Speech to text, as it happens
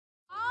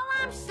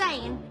I'm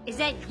saying is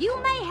that you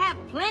may have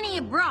plenty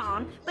of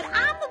brawn, but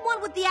I'm the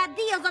one with the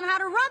ideas on how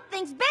to run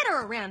things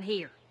better around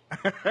here.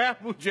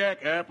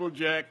 Applejack,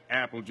 Applejack,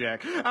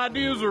 Applejack.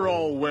 Ideas are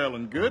all well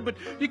and good, but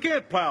you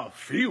can't plow a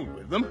field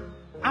with them.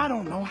 I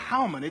don't know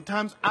how many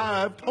times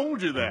I've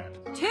told you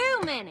that. Too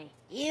many.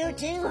 You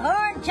two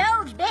horned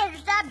toads better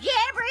stop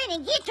jabbering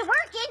and get to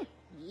working.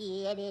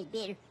 Yeah, it is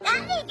better. I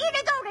need you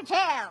to go to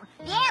town.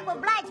 The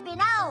apple blight's been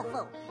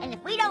awful. And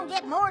if we don't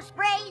get more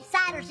spray,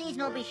 cider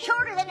season will be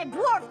shorter than a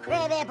dwarf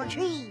crab apple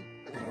tree.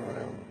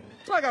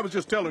 It's like I was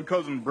just telling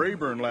Cousin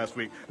Brayburn last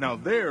week. Now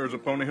there's a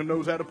pony who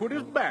knows how to put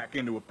his back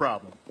into a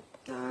problem.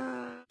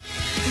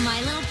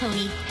 My Little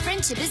Pony,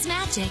 Friendship is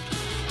Magic.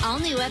 All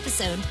new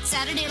episode,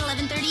 Saturday at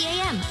 11:30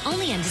 a.m.,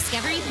 only on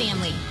Discovery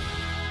Family.